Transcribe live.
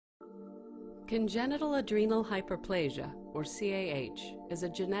Congenital adrenal hyperplasia, or CAH, is a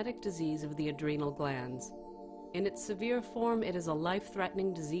genetic disease of the adrenal glands. In its severe form, it is a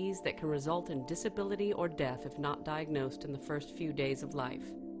life-threatening disease that can result in disability or death if not diagnosed in the first few days of life.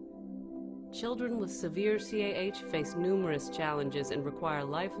 Children with severe CAH face numerous challenges and require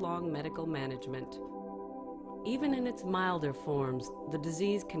lifelong medical management. Even in its milder forms, the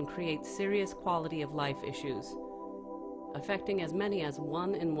disease can create serious quality of life issues. Affecting as many as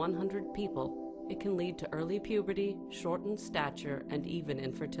 1 in 100 people, it can lead to early puberty, shortened stature, and even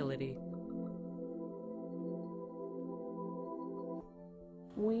infertility.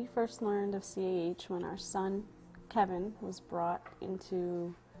 We first learned of CAH when our son, Kevin, was brought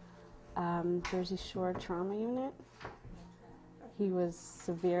into Jersey Shore Trauma Unit. He was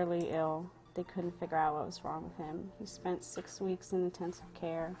severely ill. They couldn't figure out what was wrong with him. He spent 6 weeks in intensive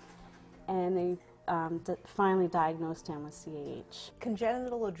care, and they finally diagnosed him with CAH.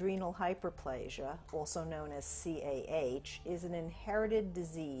 Congenital adrenal hyperplasia, also known as CAH, is an inherited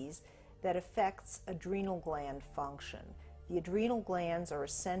disease that affects adrenal gland function. The adrenal glands are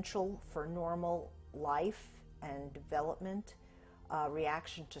essential for normal life and development,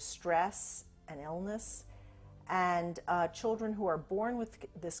 reaction to stress and illness, and children who are born with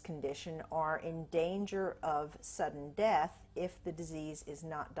this condition are in danger of sudden death if the disease is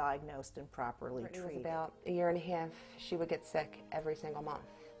not diagnosed and properly treated. It was about a year and a half. She would get sick every single month.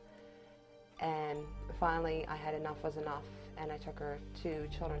 And finally, I had enough was enough, and I took her to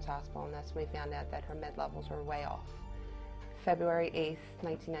Children's Hospital, and that's when we found out that her med levels were way off. February 8th,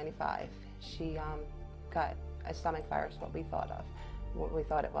 1995, she got a stomach virus, what we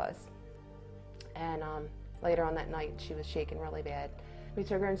thought it was. And later on that night, she was shaking really bad. We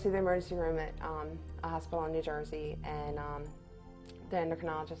took her into the emergency room at a hospital in New Jersey, and the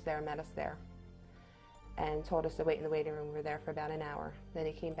endocrinologist there met us there and told us to wait in the waiting room. We were there for about an hour. Then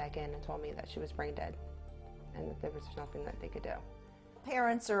he came back in and told me that she was brain dead and that there was nothing that they could do.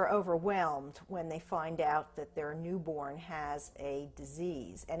 Parents are overwhelmed when they find out that their newborn has a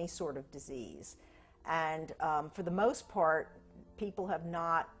disease, any sort of disease. And for the most part, people have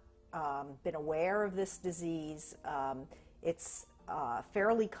not been aware of this disease. It's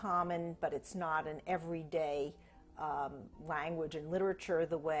fairly common, but it's not an everyday language and literature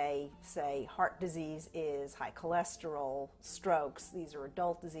the way, say, heart disease is, high cholesterol, strokes. These are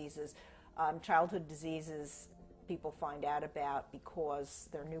adult diseases. Childhood diseases people find out about because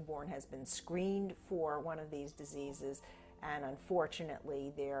their newborn has been screened for one of these diseases, and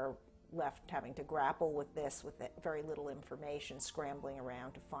unfortunately they're left having to grapple with this with very little information, scrambling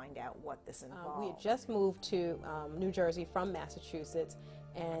around to find out what this involves. We had just moved to New Jersey from Massachusetts,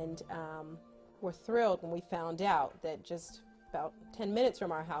 and were thrilled when we found out that just about 10 minutes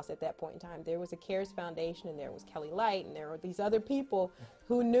from our house at that point in time, there was a CARES Foundation, and there was Kelly Light, and there were these other people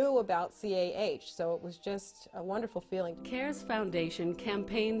who knew about CAH. So it was just a wonderful feeling. CARES Foundation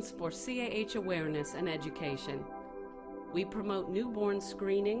campaigns for CAH awareness and education. We promote newborn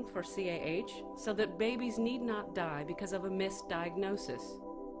screening for CAH so that babies need not die because of a misdiagnosis.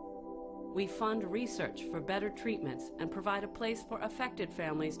 We fund research for better treatments and provide a place for affected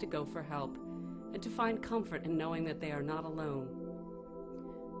families to go for help and to find comfort in knowing that they are not alone.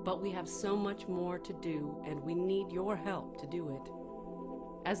 But we have so much more to do, and we need your help to do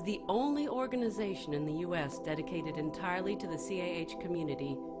it. As the only organization in the U.S. dedicated entirely to the CAH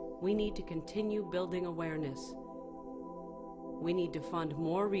community, we need to continue building awareness. We need to fund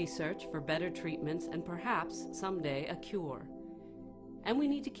more research for better treatments and perhaps someday a cure. And we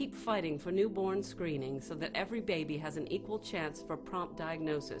need to keep fighting for newborn screening so that every baby has an equal chance for prompt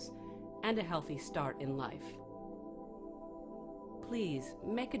diagnosis and a healthy start in life. Please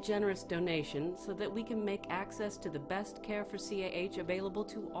make a generous donation so that we can make access to the best care for CAH available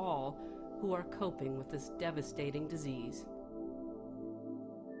to all who are coping with this devastating disease.